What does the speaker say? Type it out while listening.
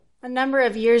A number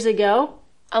of years ago,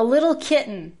 a little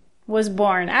kitten was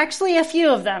born. Actually, a few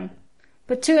of them,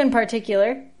 but two in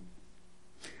particular.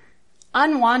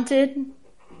 Unwanted,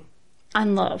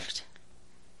 unloved.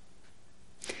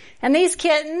 And these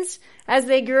kittens, as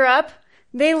they grew up,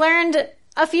 they learned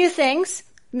a few things.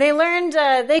 They learned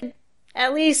they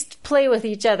at least play with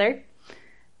each other.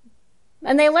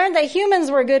 And they learned that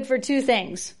humans were good for two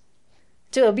things: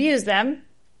 to abuse them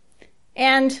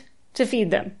and to feed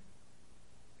them.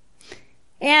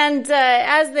 And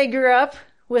as they grew up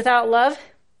without love,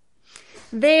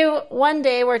 they one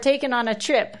day were taken on a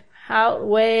trip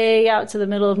way out to the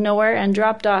middle of nowhere and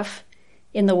dropped off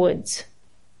in the woods.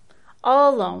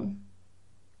 All alone.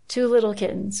 Two little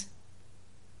kittens.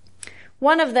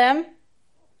 One of them,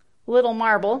 little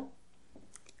Marble,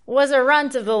 was a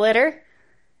runt of the litter.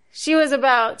 She was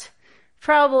about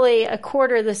probably a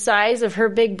quarter the size of her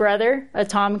big brother, a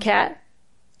tomcat.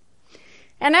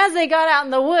 And as they got out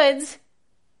in the woods,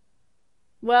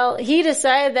 well, he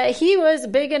decided that he was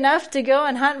big enough to go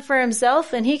and hunt for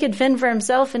himself, and he could fend for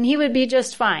himself, and he would be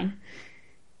just fine.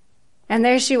 And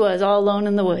there she was, all alone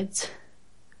in the woods,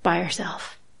 by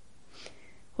herself.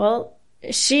 Well,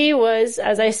 she was,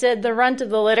 as I said, the runt of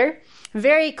the litter,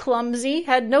 very clumsy,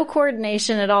 had no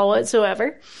coordination at all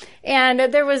whatsoever, and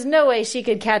there was no way she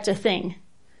could catch a thing.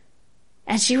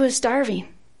 And she was starving.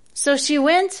 So she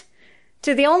went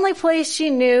to the only place she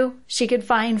knew she could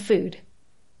find food.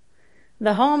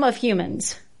 The home of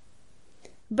humans.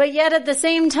 But yet at the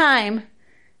same time,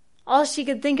 all she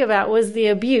could think about was the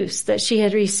abuse that she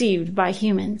had received by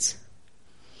humans.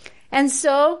 And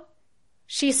so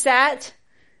she sat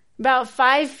about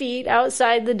 5 feet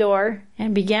outside the door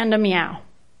and began to meow.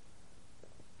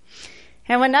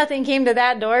 And when nothing came to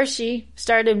that door, she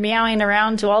started meowing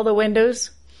around to all the windows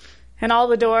and all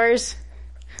the doors,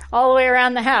 all the way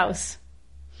around the house,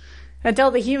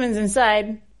 until the humans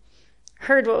inside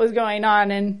heard what was going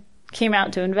on and came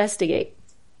out to investigate.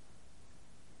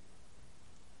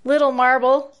 Little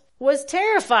Marble was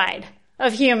terrified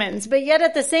of humans, but yet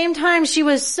at the same time she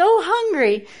was so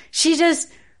hungry.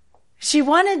 She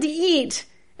wanted to eat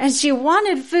and she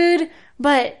wanted food,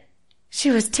 but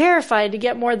she was terrified to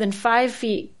get more than 5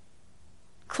 feet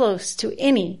close to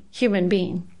any human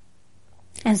being.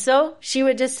 And so she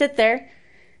would just sit there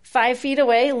 5 feet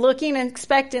away, looking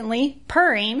expectantly,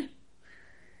 purring,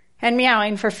 and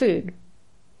meowing for food.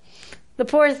 The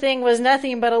poor thing was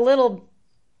nothing but a little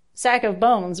sack of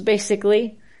bones,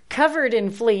 basically, covered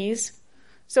in fleas.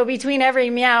 So between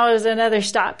every meow was another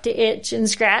stop to itch and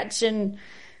scratch and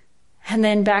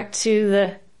then back to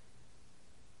the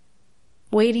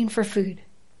waiting for food.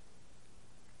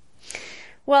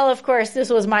 Well, of course, this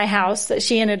was my house that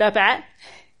she ended up at.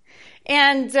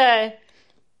 And the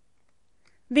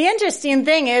interesting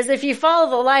thing is, if you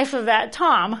follow the life of that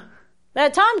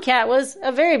tomcat was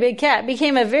a very big cat,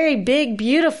 became a very big,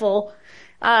 beautiful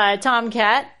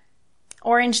tomcat,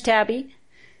 orange tabby,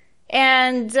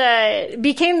 and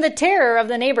became the terror of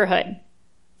the neighborhood.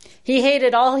 He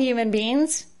hated all human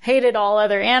beings, hated all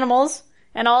other animals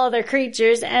and all other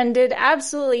creatures, and did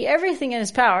absolutely everything in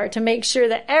his power to make sure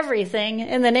that everything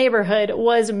in the neighborhood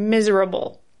was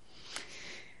miserable,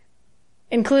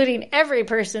 including every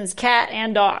person's cat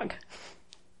and dog.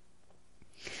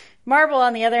 Marble,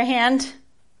 on the other hand,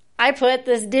 I put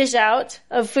this dish out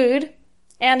of food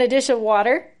and a dish of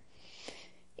water,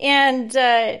 and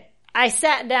I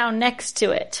sat down next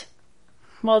to it.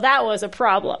 Well, that was a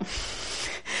problem.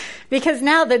 Because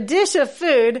now the dish of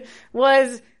food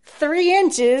was 3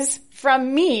 inches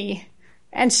from me,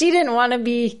 and she didn't want to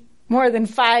be more than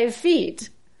 5 feet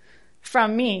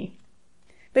from me.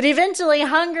 But eventually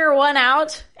hunger won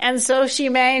out, and so she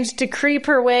managed to creep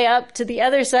her way up to the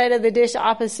other side of the dish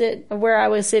opposite of where I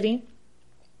was sitting.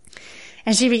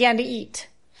 And she began to eat.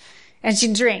 And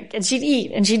she'd drink, and she'd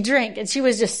eat, and she'd drink, and she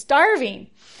was just starving.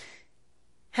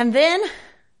 And then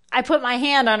I put my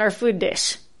hand on her food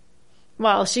dish.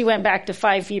 Well, she went back to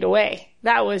 5 feet away.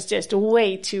 That was just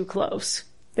way too close.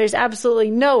 There's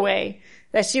absolutely no way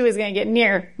that she was going to get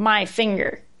near my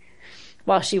finger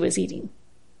while she was eating.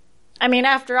 I mean,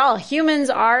 after all, humans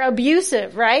are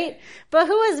abusive, right? But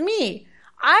who is me?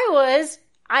 I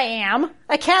am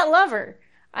a cat lover.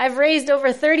 I've raised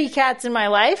over 30 cats in my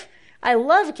life. I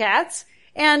love cats.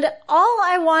 And all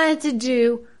I wanted to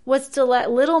do was to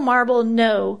let little Marble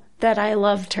know that I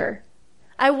loved her.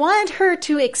 I wanted her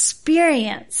to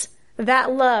experience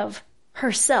that love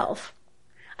herself.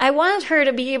 I wanted her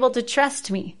to be able to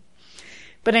trust me.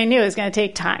 But I knew it was going to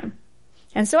take time.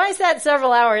 And so I sat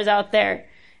several hours out there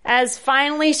as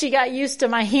finally she got used to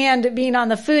my hand being on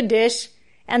the food dish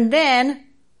and then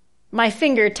my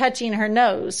finger touching her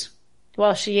nose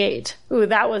while she ate. Ooh,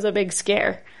 that was a big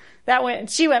scare.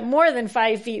 She went more than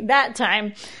 5 feet that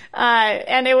time.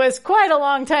 And it was quite a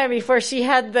long time before she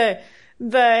had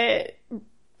the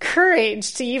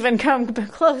courage to even come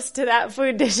close to that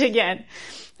food dish again.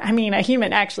 I mean, a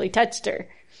human actually touched her.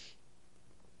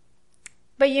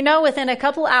 But within a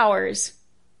couple hours,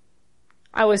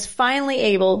 I was finally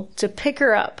able to pick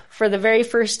her up for the very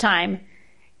first time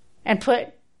and put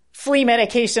flea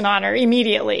medication on her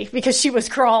immediately because she was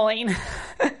crawling.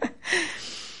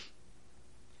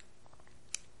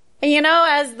 And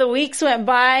as the weeks went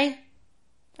by,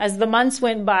 as the months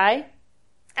went by,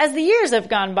 as the years have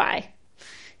gone by,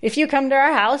 if you come to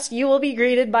our house, you will be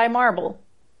greeted by Marble.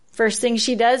 First thing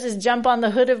she does is jump on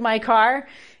the hood of my car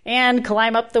and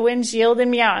climb up the windshield and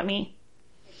meow at me.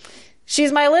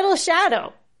 She's my little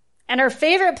shadow, and her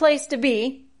favorite place to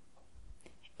be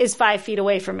is 5 feet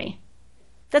away from me.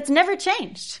 That's never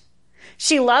changed.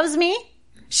 She loves me.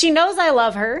 She knows I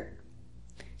love her.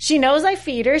 She knows I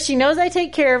feed her. She knows I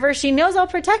take care of her. She knows I'll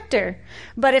protect her.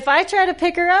 But if I try to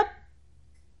pick her up,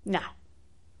 no.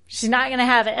 She's not going to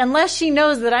have it. Unless she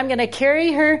knows that I'm going to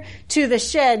carry her to the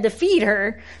shed to feed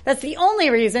her, that's the only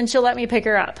reason she'll let me pick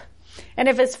her up. And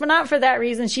if it's not for that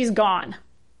reason, she's gone.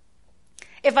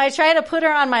 If I try to put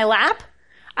her on my lap,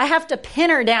 I have to pin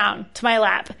her down to my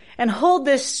lap and hold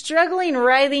this struggling,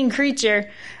 writhing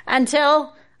creature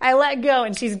until I let go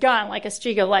and she's gone like a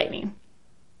streak of lightning.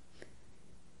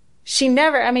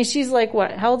 She's like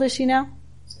what? How old is she now?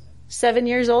 7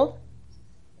 years old?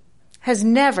 Has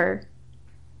never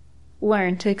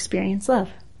learned to experience love.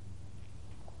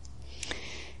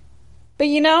 But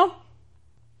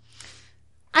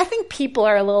I think people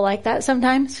are a little like that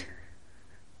sometimes.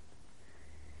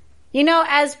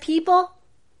 As people,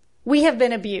 we have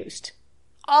been abused.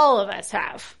 All of us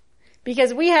have.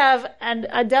 Because we have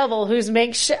a devil who's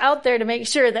out there to make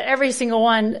sure that every single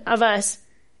one of us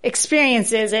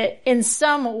experiences it in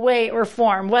some way or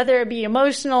form, whether it be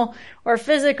emotional or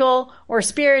physical or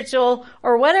spiritual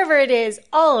or whatever it is,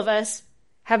 all of us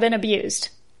have been abused.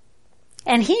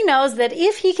 And he knows that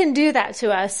if he can do that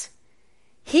to us,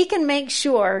 he can make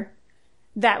sure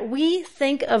that we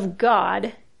think of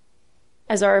God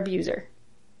as our abuser.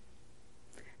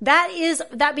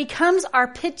 That becomes our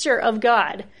picture of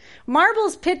God.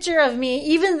 Marble's picture of me,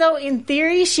 even though in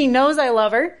theory she knows I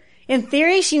love her, in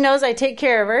theory she knows I take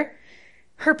care of her,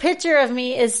 her picture of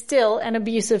me is still an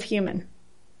abusive human.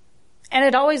 And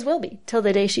it always will be till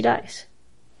the day she dies.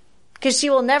 Because she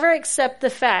will never accept the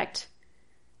fact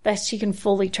that she can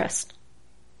fully trust.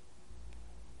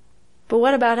 But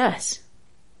what about us?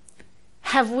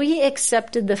 Have we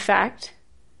accepted the fact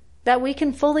that we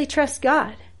can fully trust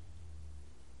God?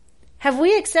 Have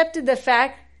we accepted the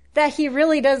fact that he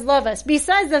really does love us?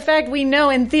 Besides the fact we know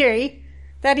in theory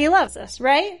that he loves us,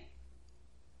 right?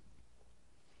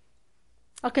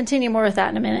 I'll continue more with that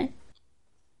in a minute.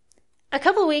 A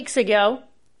couple weeks ago,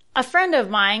 a friend of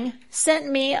mine sent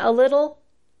me a little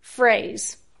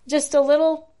phrase, just a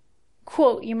little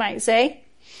quote, you might say.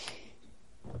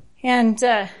 And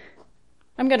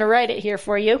I'm going to write it here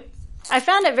for you. I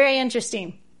found it very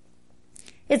interesting.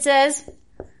 It says,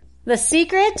 "The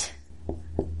secret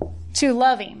to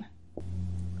loving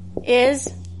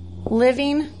is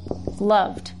living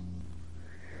loved."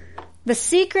 The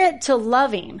secret to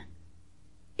loving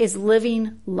is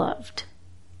living loved.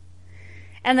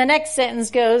 And the next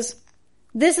sentence goes,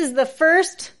 "This is the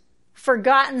first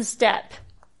forgotten step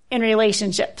in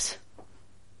relationships."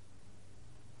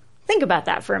 Think about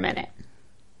that for a minute.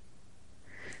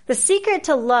 The secret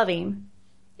to loving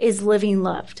is living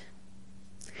loved.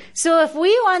 So if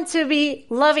we want to be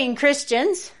loving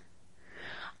Christians,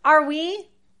 are we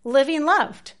living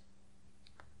loved?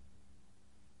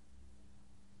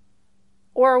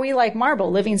 Or are we like Marble,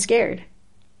 living scared?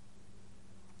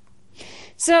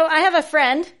 So I have a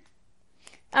friend.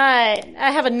 I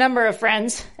have a number of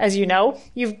friends, as you know.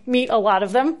 You meet a lot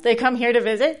of them. They come here to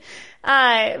visit.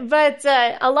 But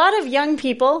a lot of young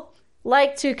people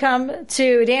like to come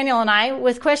to Daniel and I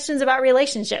with questions about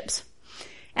relationships.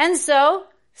 And so,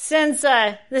 since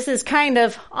this is kind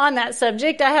of on that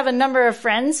subject, I have a number of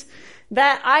friends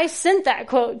that I sent that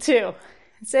quote to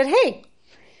and said, "Hey,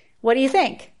 what do you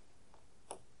think?"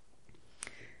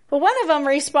 Well, one of them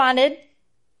responded,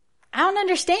 "I don't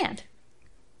understand.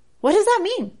 What does that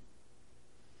mean?"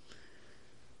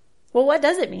 Well, what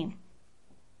does it mean?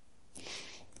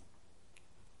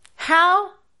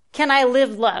 How can I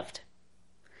live loved?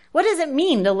 What does it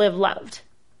mean to live loved?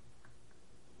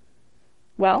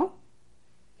 Well,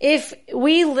 if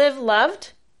we live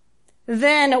loved,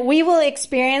 then we will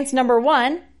experience, number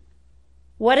one,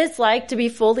 what it's like to be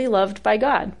fully loved by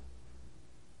God.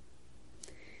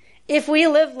 if we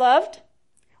live loved,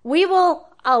 we will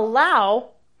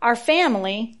allow our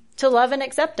family to love and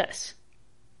accept us.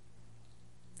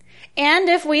 And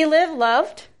if we live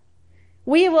loved,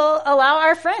 we will allow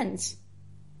our friends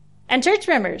and church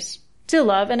members to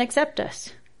love and accept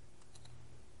us.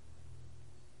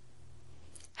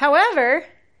 However,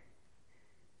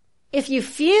 if you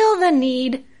feel the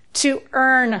need to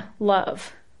earn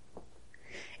love,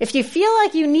 if you feel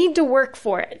like you need to work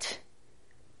for it,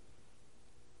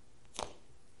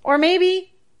 or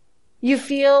maybe you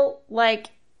feel like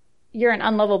you're an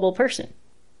unlovable person,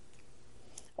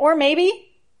 or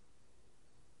maybe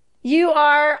you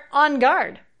are on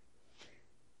guard,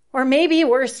 or maybe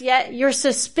worse yet, you're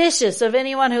suspicious of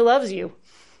anyone who loves you.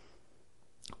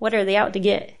 What are they out to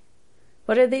get?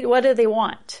 What do they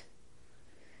want?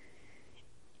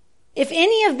 If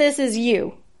any of this is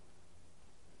you,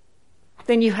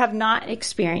 then you have not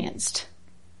experienced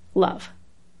love.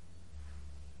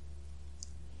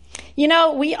 You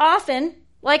know, we often,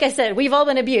 like I said, we've all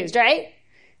been abused, right?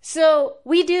 So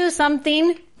we do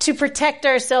something to protect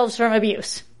ourselves from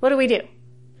abuse. What do?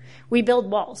 We build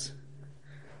walls.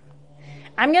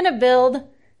 I'm going to build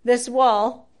this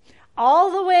wall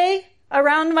all the way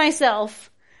around myself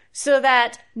so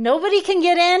that nobody can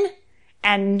get in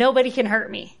and nobody can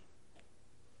hurt me.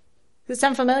 Does it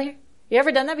sound familiar? You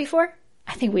ever done that before?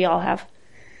 I think we all have.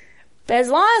 But as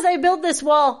long as I build this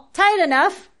wall tight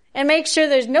enough and make sure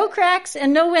there's no cracks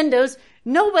and no windows,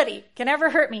 nobody can ever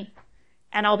hurt me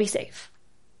and I'll be safe.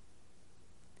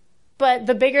 But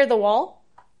the bigger the wall,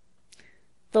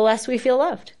 the less we feel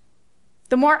loved.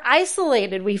 The more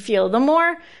isolated we feel, the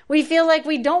more we feel like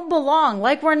we don't belong,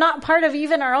 like we're not part of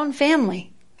even our own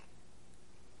family.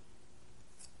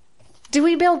 Do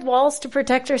we build walls to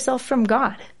protect ourselves from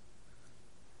God?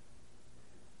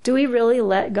 Do we really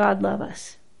let God love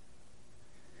us?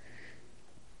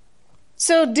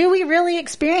 So do we really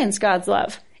experience God's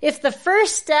love? If the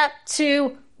first step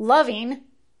to loving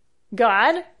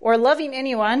God or loving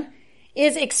anyone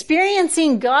is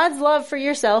experiencing God's love for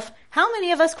yourself, how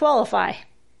many of us qualify?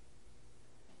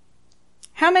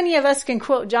 How many of us can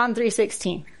quote John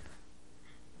 3:16?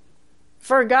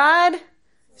 For God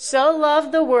so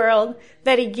loved the world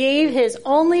that he gave his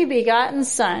only begotten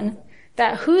Son,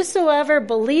 that whosoever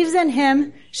believes in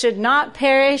him should not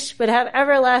perish but have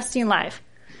everlasting life.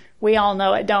 We all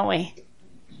know it, don't we?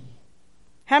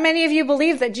 How many of you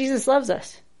believe that Jesus loves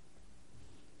us?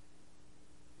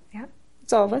 Yeah,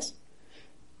 it's all of us.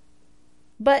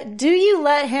 But do you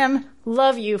let him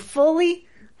love you fully,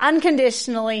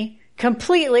 unconditionally,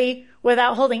 completely,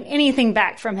 without holding anything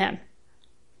back from him?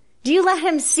 Do you let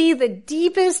him see the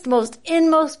deepest, most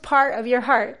inmost part of your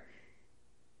heart?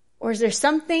 Or is there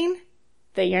something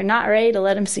that you're not ready to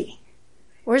let him see?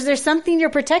 Or is there something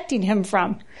you're protecting him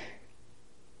from?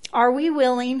 Are we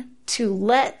willing to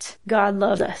let God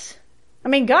love us? I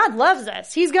mean, God loves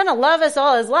us. He's going to love us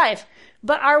all his life.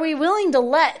 But are we willing to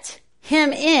let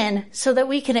him in so that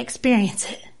we can experience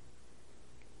it?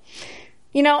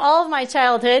 You know, all of my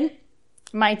childhood,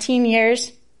 my teen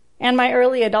years, and my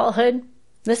early adulthood,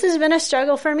 this has been a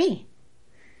struggle for me.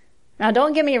 Now,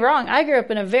 don't get me wrong. I grew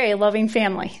up in a very loving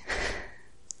family.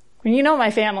 You know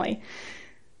my family.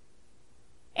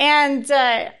 And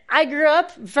I grew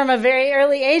up from a very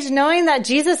early age knowing that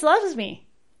Jesus loves me.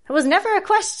 It was never a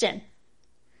question.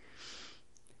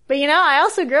 But you know, I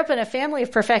also grew up in a family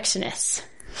of perfectionists.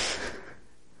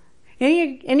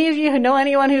 Any of you who know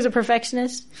anyone who's a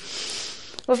perfectionist?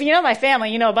 Well, if you know my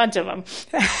family, you know a bunch of them.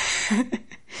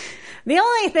 The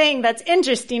only thing that's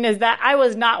interesting is that I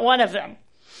was not one of them.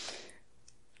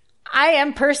 I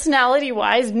am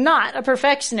personality-wise not a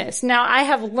perfectionist. Now, I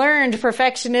have learned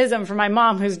perfectionism from my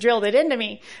mom who's drilled it into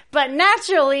me. But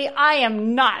naturally, I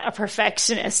am not a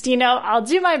perfectionist. You know, I'll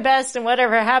do my best and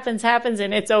whatever happens, happens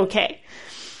and it's okay.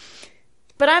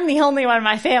 But I'm the only one in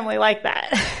my family like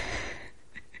that.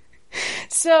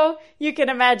 So you can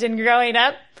imagine growing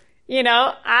up, you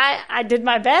know, I did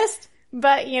my best,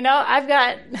 but you know, I've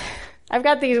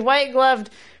got these white gloved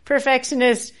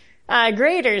perfectionist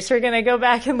graders who are going to go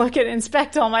back and look at and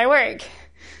inspect all my work.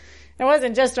 It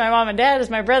wasn't just my mom and dad, it was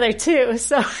my brother too.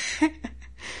 So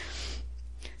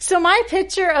my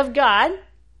picture of God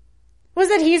was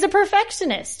that he's a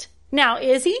perfectionist. Now,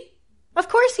 is he? Of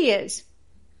course he is.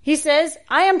 He says,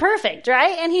 I am perfect,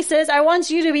 right? And he says, I want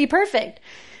you to be perfect.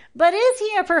 But is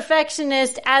he a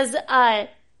perfectionist as a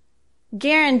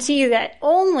guarantee that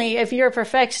only if you're a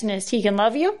perfectionist he can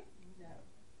love you?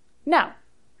 No.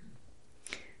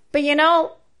 But you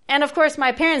know, and of course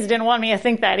my parents didn't want me to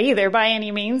think that either by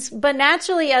any means, but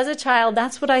naturally as a child,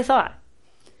 that's what I thought.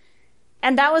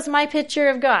 And that was my picture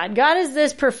of God. God is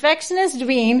this perfectionist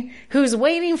being who's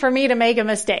waiting for me to make a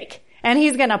mistake. And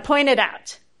he's going to point it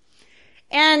out.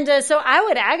 And so I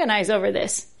would agonize over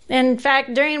this. In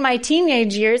fact, during my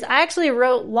teenage years, I actually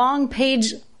wrote long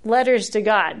page letters to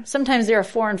God. Sometimes they were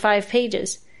 4 and 5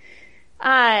 pages.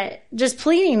 Just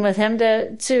pleading with him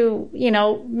to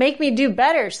make me do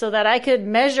better so that I could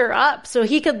measure up, so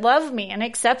he could love me and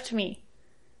accept me.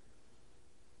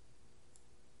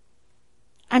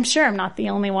 I'm sure I'm not the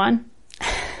only one.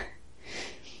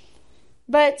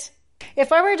 But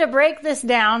if I were to break this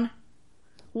down,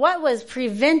 what was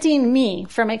preventing me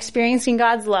from experiencing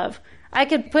God's love? I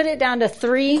could put it down to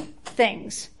 3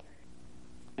 things.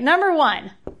 Number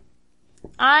 1,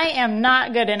 I am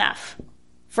not good enough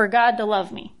for God to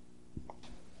love me.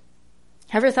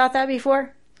 Ever thought that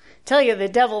before? Tell you, the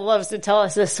devil loves to tell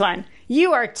us this one.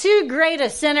 You are too great a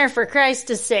sinner for Christ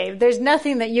to save. There's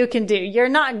nothing that you can do. You're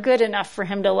not good enough for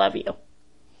him to love you.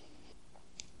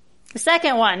 The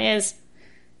second one is,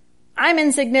 I'm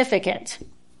insignificant.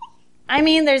 I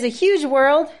mean, there's a huge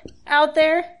world out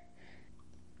there.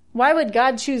 Why would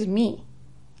God choose me?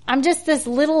 I'm just this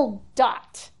little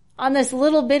dot on this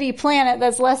little bitty planet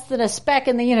that's less than a speck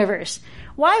in the universe.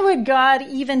 Why would God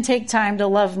even take time to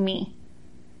love me?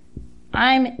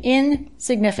 I'm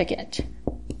insignificant.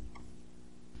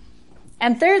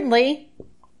 And thirdly,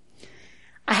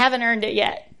 I haven't earned it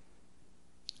yet.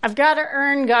 I've got to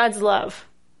earn God's love.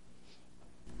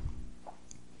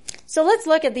 So let's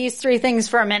look at these 3 things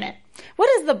for a minute. What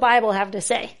does the Bible have to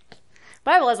say? The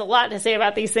Bible has a lot to say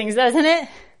about these things, doesn't it?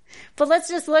 But let's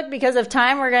just look, because of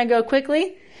time, we're going to go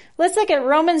quickly. Let's look at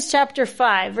Romans chapter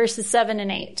 5, verses 7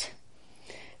 and 8.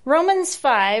 Romans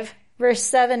 5, verse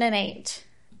 7 and 8.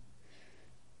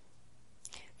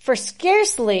 For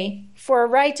scarcely for a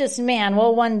righteous man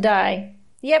will one die,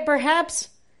 yet perhaps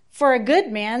for a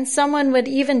good man someone would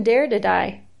even dare to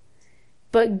die.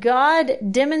 But God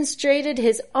demonstrated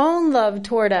his own love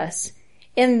toward us,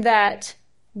 in that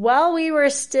while we were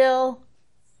still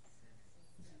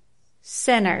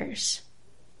sinners,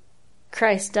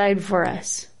 Christ died for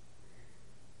us.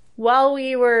 While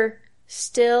we were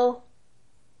still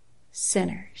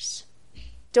sinners.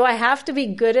 Do I have to be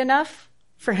good enough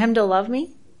for him to love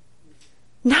me?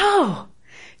 No.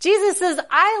 Jesus says,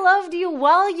 I loved you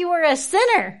while you were a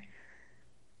sinner.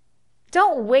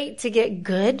 Don't wait to get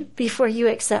good before you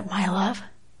accept my love.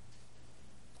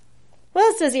 What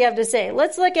else does he have to say?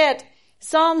 Let's look at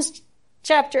Psalms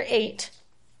chapter 8.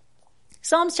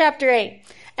 Psalms chapter 8.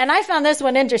 And I found this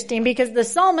one interesting because the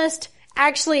psalmist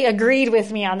actually agreed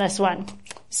with me on this one.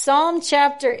 Psalm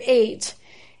chapter 8.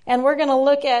 And we're going to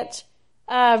look at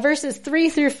verses 3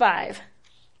 through 5.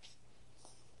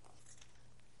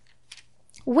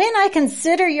 When I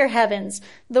consider your heavens,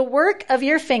 the work of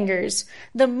your fingers,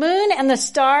 the moon and the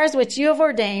stars which you have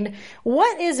ordained,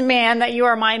 what is man that you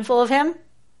are mindful of him?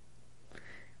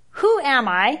 Who am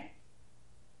I?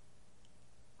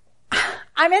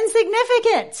 I'm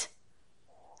insignificant.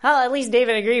 Well, at least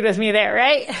David agreed with me there,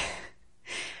 right?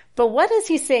 But what does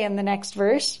he say in the next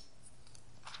verse?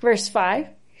 Verse 5.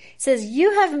 It says,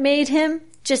 you have made him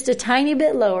just a tiny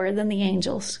bit lower than the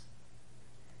angels.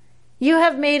 You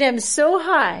have made him so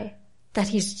high that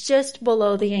he's just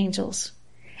below the angels.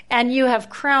 And you have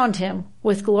crowned him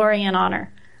with glory and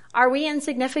honor. Are we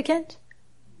insignificant?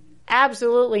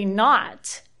 Absolutely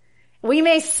not. We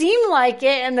may seem like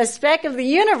it in the speck of the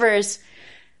universe,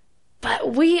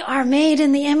 but we are made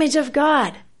in the image of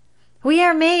God. We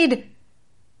are made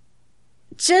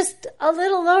just a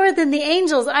little lower than the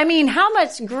angels. I mean, how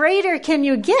much greater can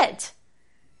you get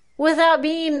without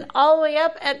being all the way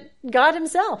up at God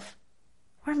himself?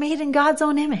 We're made in God's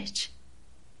own image.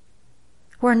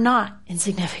 We're not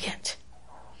insignificant.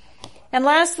 And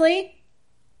lastly,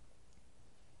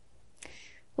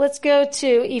 let's go to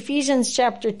Ephesians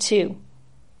chapter 2.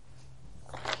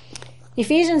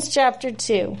 Ephesians chapter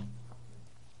 2.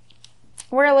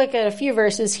 We're going to look at a few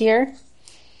verses here,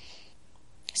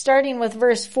 starting with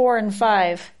verse 4 and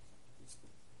 5.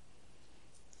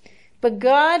 But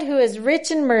God, who is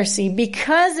rich in mercy,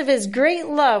 because of his great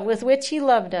love with which he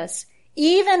loved us,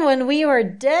 even when we were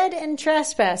dead in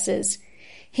trespasses,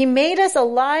 he made us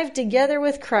alive together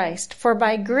with Christ, for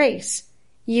by grace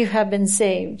you have been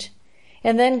saved.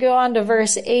 And then go on to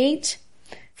verse 8.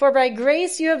 For by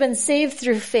grace you have been saved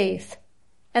through faith,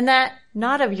 and that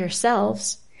not of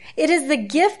yourselves. It is the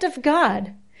gift of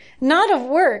God, not of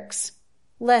works,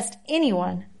 lest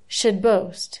anyone should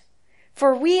boast.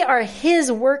 For we are his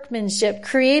workmanship,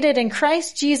 created in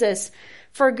Christ Jesus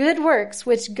for good works,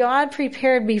 which God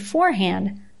prepared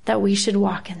beforehand that we should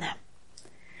walk in them.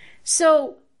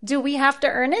 So, do we have to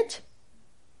earn it?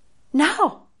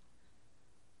 No.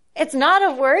 It's not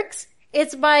of works.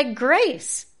 It's by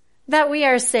grace that we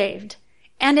are saved.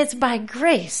 And it's by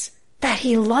grace that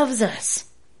he loves us.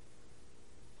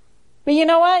 But you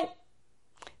know what?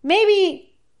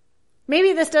 Maybe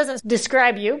this doesn't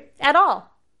describe you at all.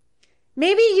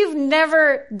 Maybe you've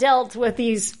never dealt with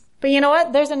these. But you know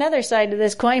what? There's another side to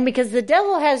this coin, because the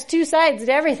devil has two sides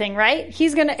to everything, right?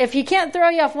 If he can't throw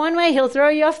you off one way, he'll throw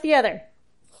you off the other.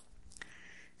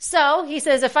 So he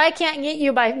says, if I can't get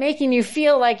you by making you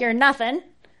feel like you're nothing,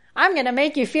 I'm going to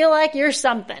make you feel like you're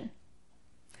something.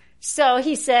 So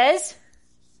he says,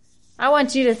 I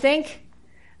want you to think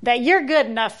that you're good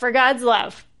enough for God's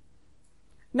love.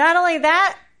 Not only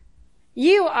that,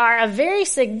 you are a very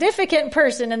significant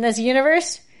person in this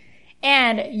universe,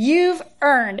 and you've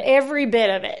earned every bit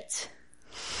of it.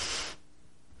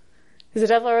 Has the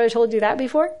devil already told you that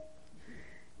before?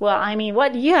 Well, I mean,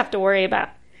 what do you have to worry about?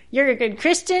 You're a good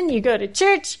Christian. You go to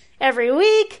church every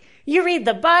week. You read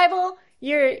the Bible.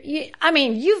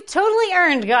 You've totally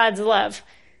earned God's love.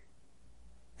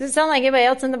 Does it sound like anybody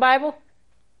else in the Bible?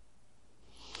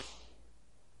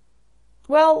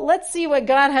 Well, let's see what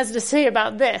God has to say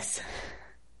about this.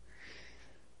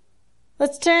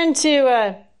 Let's turn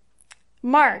to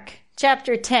Mark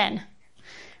chapter 10.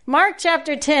 Mark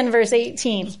chapter 10, verse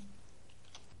 18.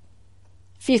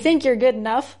 If you think you're good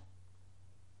enough.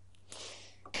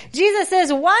 Jesus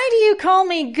says, why do you call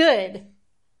me good?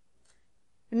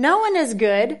 No one is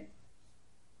good,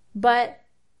 but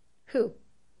who?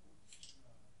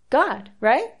 God,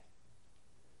 right?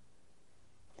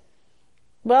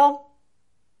 Well,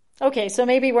 okay, so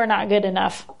maybe we're not good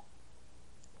enough.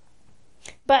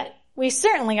 But we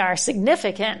certainly are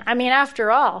significant. I mean,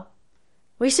 after all,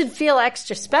 we should feel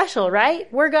extra special,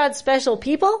 right? We're God's special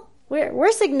people.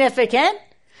 We're significant.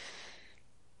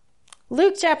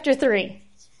 Luke chapter 3.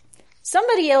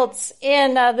 Somebody else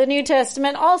in the New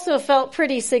Testament also felt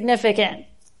pretty significant.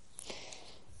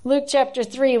 Luke chapter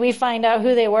 3, we find out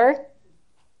who they were.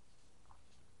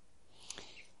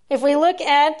 If we look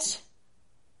at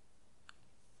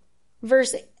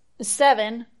verse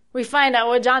 7, we find out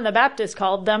what John the Baptist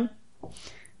called them.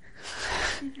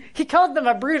 He called them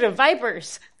a brood of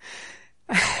vipers.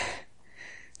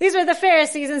 These were the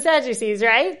Pharisees and Sadducees,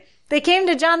 right? They came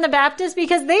to John the Baptist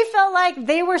because they felt like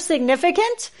they were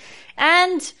significant,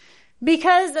 and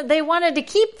because they wanted to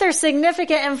keep their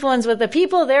significant influence with the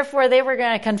people, therefore they were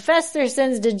going to confess their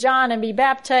sins to John and be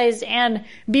baptized and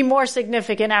be more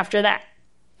significant after that.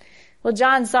 Well,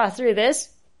 John saw through this.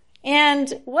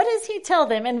 And what does he tell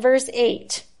them in verse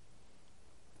 8?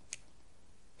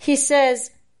 He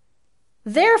says,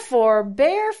 therefore,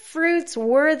 bear fruits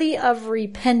worthy of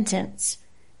repentance.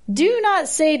 Do not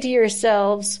say to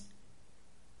yourselves,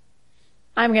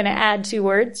 I'm going to add 2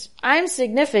 words. I'm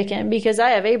significant because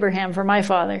I have Abraham for my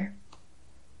father.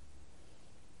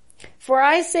 For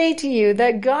I say to you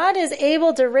that God is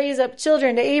able to raise up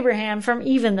children to Abraham from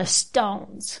even the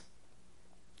stones.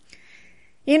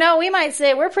 You know, we might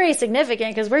say we're pretty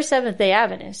significant because we're Seventh-day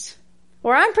Adventists.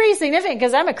 Or I'm pretty significant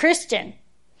because I'm a Christian.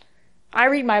 I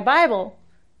read my Bible.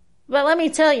 But let me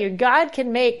tell you, God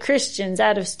can make Christians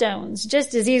out of stones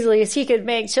just as easily as he could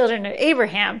make children of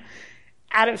Abraham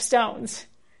out of stones.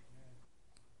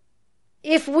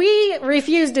 If we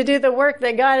refuse to do the work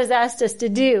that God has asked us to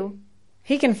do,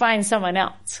 he can find someone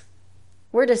else.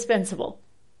 We're dispensable.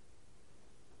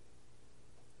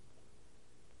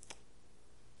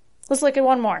 Let's look at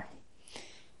one more.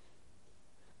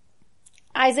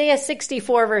 Isaiah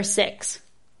 64, verse 6.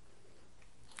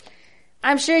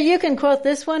 I'm sure you can quote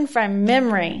this one from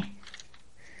memory.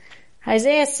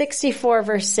 Isaiah 64,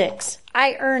 verse 6.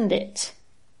 I earned it.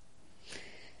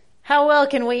 How well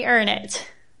can we earn it?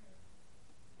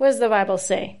 What does the Bible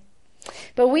say?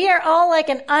 But we are all like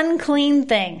an unclean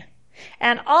thing,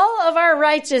 and all of our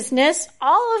righteousness,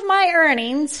 all of my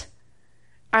earnings,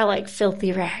 are like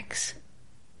filthy rags.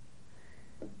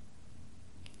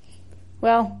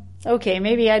 Well, okay,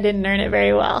 maybe I didn't earn it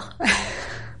very well.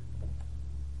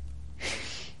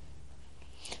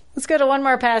 Let's go to one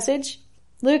more passage.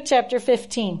 Luke chapter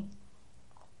 15.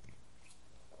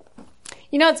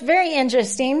 You know, it's very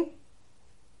interesting.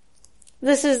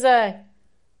 This is the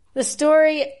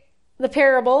story, the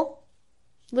parable.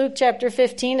 Luke chapter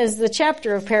 15 is the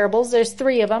chapter of parables. There's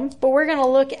 3 of them, but we're going to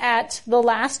look at the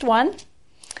last one.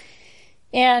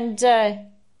 And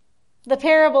the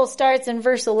parable starts in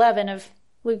verse 11 of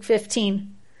Luke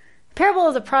 15. The parable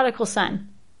of the prodigal son.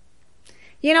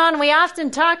 You know, and we often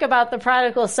talk about the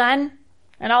prodigal son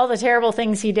and all the terrible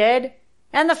things he did,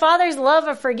 and the father's love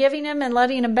of forgiving him and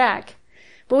letting him back.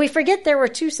 But we forget there were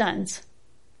 2 sons.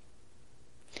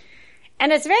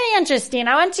 And it's very interesting.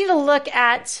 I want you to look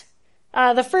at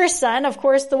The first son, of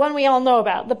course, the one we all know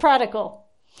about, the prodigal.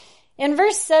 In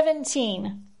verse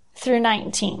 17 through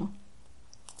 19,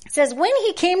 it says, when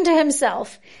he came to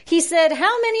himself, he said,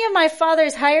 how many of my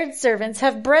father's hired servants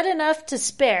have bread enough to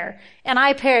spare, and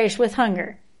I perish with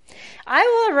hunger? I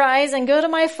will arise and go to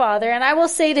my father, and I will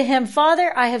say to him,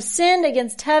 Father, I have sinned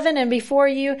against heaven and before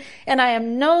you, and I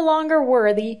am no longer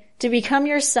worthy to become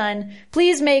your son.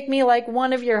 Please make me like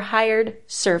one of your hired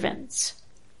servants.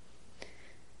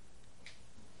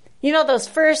 You know those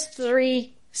first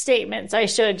three statements I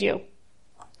showed you.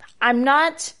 I'm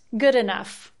not good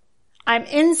enough. I'm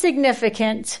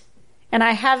insignificant, and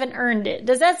I haven't earned it.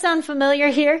 Does that sound familiar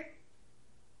here?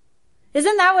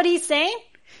 Isn't that what he's saying?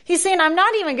 He's saying, I'm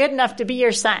not even good enough to be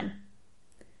your son.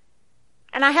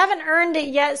 And I haven't earned it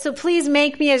yet, so please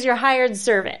make me as your hired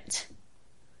servant.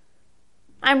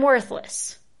 I'm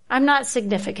worthless. I'm not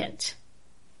significant.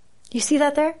 You see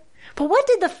that there? But what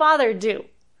did the father do?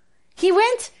 He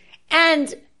went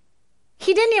and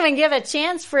he didn't even give a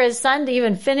chance for his son to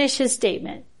even finish his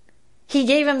statement. He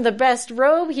gave him the best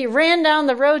robe. He ran down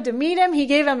the road to meet him. He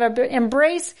gave him an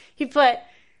embrace. He put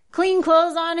clean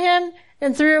clothes on him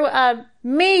and threw a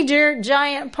major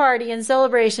giant party and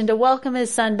celebration to welcome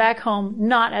his son back home,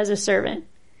 not as a servant.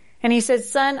 And he said,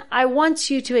 son, I want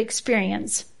you to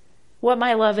experience what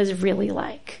my love is really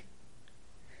like.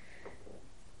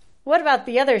 What about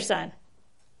the other son?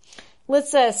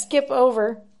 Let's skip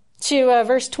over to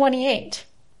verse 28.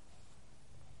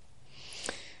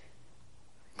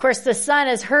 Of course, the son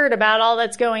has heard about all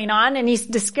that's going on, and he's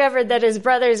discovered that his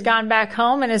brother's gone back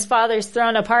home and his father's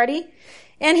thrown a party.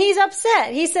 And he's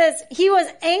upset. He says he was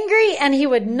angry and he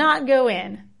would not go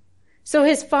in. So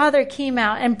his father came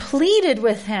out and pleaded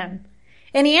with him.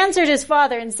 And he answered his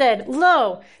father and said,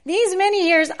 Lo, these many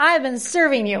years I have been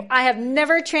serving you. I have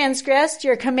never transgressed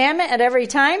your commandment at every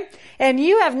time, and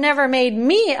you have never made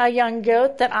me a young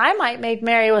goat that I might make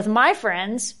merry with my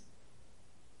friends.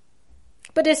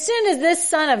 But as soon as this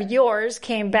son of yours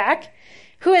came back,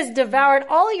 who has devoured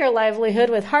all your livelihood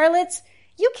with harlots,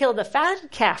 you killed a fat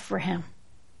calf for him.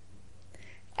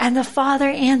 And the father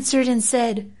answered and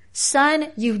said,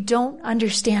 Son, you don't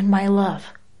understand my love.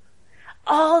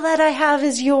 All that I have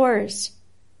is yours.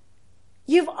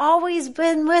 You've always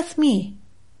been with me.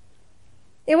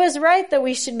 It was right that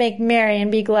we should make merry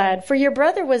and be glad, for your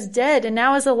brother was dead and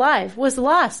now is alive, was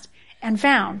lost and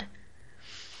found.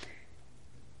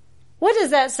 What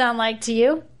does that sound like to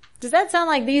you? Does that sound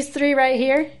like these three right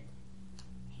here?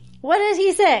 What did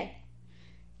he say?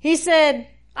 He said,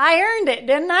 I earned it,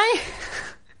 didn't I?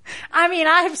 I mean,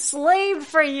 I've slaved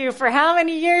for you for how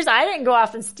many years? I didn't go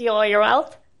off and steal all your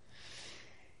wealth.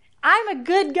 I'm a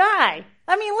good guy.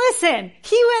 I mean, listen,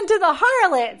 he went to the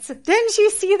harlots. Didn't you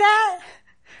see that?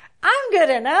 I'm good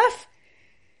enough.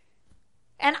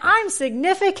 And I'm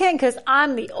significant because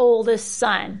I'm the oldest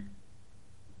son.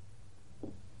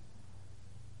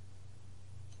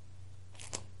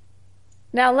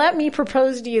 Now let me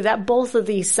propose to you that both of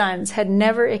these sons had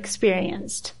never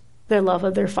experienced the love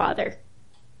of their father.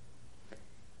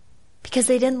 Because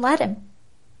they didn't let him.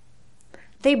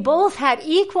 They both had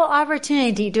equal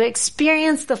opportunity to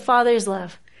experience the Father's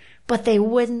love, but they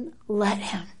wouldn't let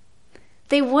him.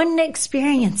 They wouldn't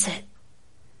experience it.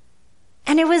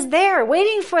 And it was there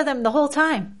waiting for them the whole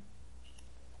time.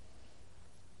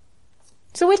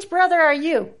 So which brother are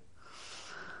you?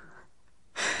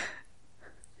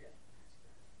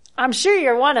 I'm sure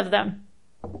you're one of them.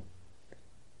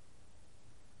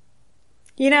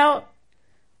 You know,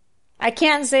 I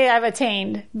can't say I've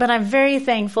attained, but I'm very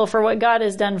thankful for what God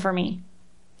has done for me.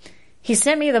 He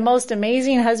sent me the most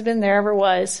amazing husband there ever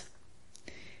was.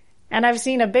 And I've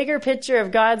seen a bigger picture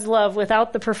of God's love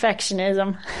without the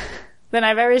perfectionism than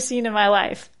I've ever seen in my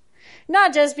life.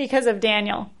 Not just because of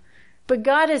Daniel, but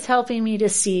God is helping me to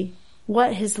see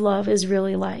what his love is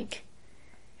really like.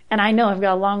 And I know I've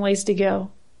got a long ways to go,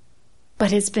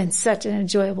 but it's been such an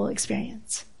enjoyable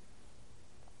experience.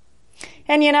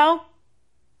 And you know,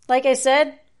 like I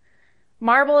said,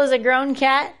 Marble is a grown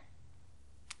cat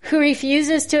who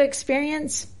refuses to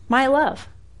experience my love.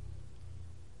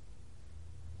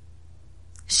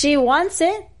 She wants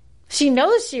it. She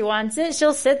knows she wants it.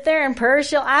 She'll sit there and purr.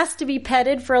 She'll ask to be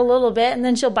petted for a little bit and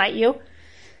then she'll bite you.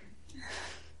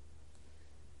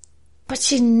 But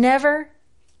she never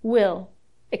will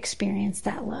experience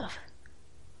that love.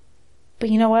 But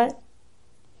you know what?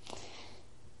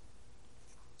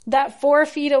 That 4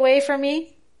 feet away from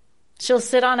me, she'll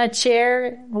sit on a chair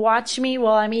and watch me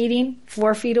while I'm eating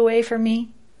 4 feet away from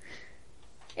me.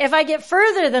 If I get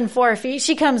further than 4 feet,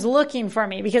 she comes looking for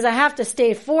me because I have to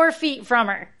stay 4 feet from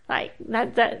her. Like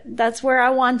that's where I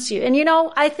want you. And you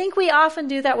know, I think we often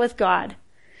do that with God.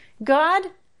 God,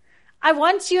 I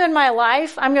want you in my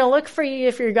life. I'm going to look for you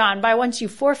if you're gone, but I want you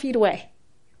 4 feet away.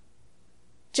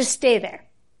 Just stay there.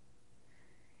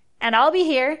 And I'll be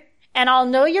here, and I'll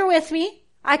know you're with me.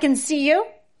 I can see you.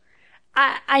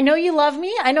 I know you love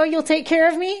me. I know you'll take care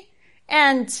of me.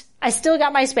 And I still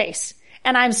got my space.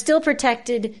 And I'm still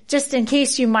protected just in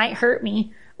case you might hurt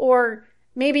me. Or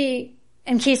maybe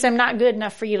in case I'm not good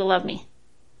enough for you to love me.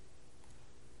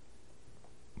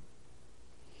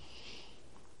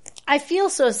 I feel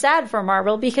so sad for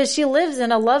Marble because she lives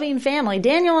in a loving family.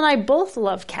 Daniel and I both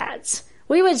love cats.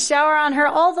 We would shower on her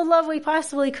all the love we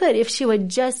possibly could if she would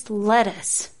just let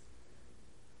us.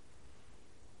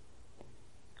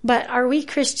 But are we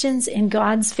Christians in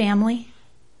God's family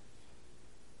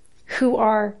who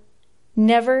are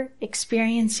never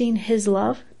experiencing his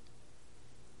love?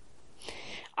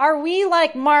 Are we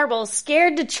like Marble,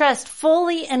 scared to trust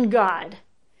fully in God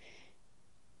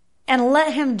and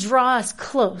let him draw us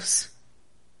close?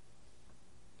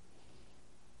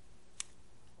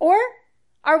 Or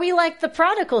are we like the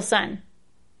prodigal son,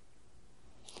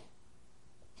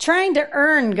 trying to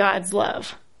earn God's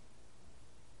love?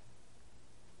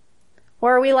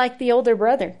 Or are we like the older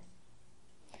brother,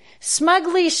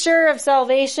 smugly sure of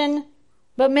salvation,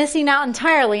 but missing out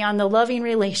entirely on the loving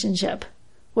relationship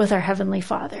with our Heavenly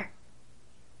Father?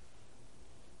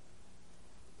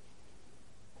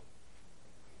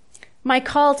 My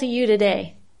call to you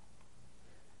today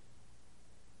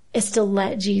is to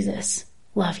let Jesus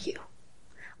love you.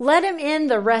 Let him in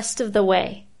the rest of the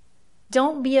way.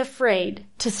 Don't be afraid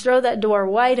to throw that door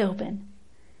wide open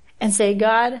and say,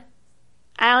 God,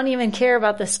 I don't even care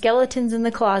about the skeletons in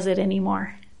the closet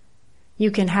anymore.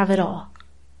 You can have it all.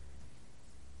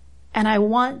 And I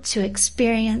want to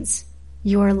experience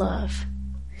your love.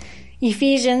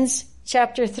 Ephesians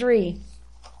chapter 3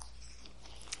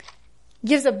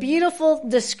 gives a beautiful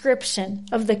description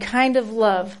of the kind of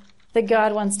love that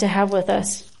God wants to have with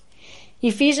us.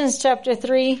 Ephesians chapter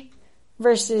 3,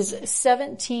 verses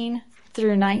 17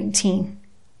 through 19.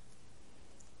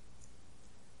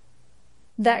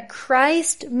 That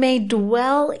Christ may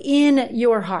dwell in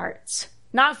your hearts,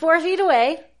 not 4 feet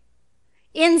away,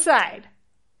 inside.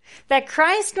 That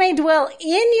Christ may dwell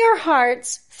in your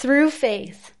hearts through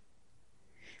faith.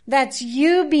 That's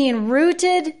you being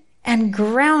rooted and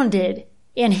grounded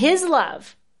in his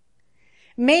love,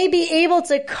 may be able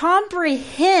to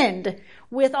comprehend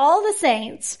with all the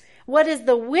saints what is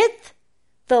the width,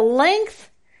 the length,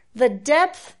 the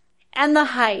depth, and the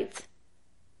height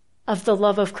of the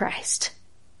love of Christ.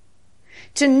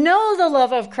 To know the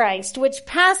love of Christ, which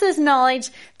passes knowledge,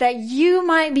 that you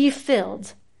might be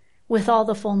filled with all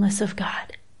the fullness of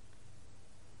God.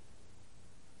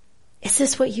 Is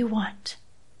this what you want?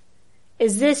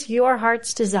 Is this your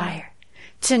heart's desire?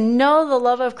 To know the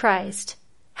love of Christ,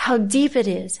 how deep it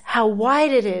is, how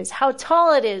wide it is, how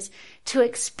tall it is, to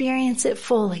experience it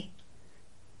fully.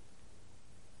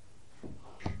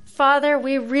 Father,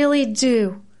 we really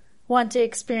do want to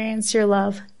experience your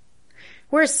love.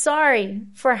 We're sorry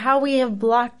for how we have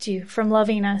blocked you from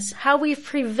loving us, how we've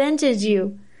prevented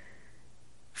you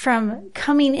from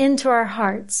coming into our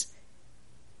hearts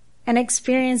and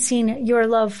experiencing your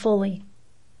love fully.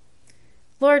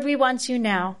 Lord, we want you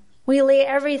now. We lay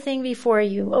everything before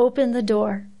you. Open the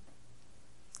door.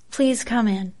 Please come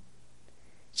in.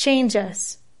 Change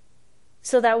us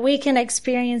so that we can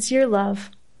experience your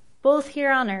love, both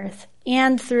here on earth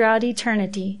and throughout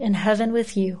eternity in heaven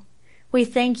with you. We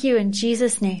thank you in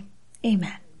Jesus' name.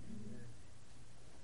 Amen.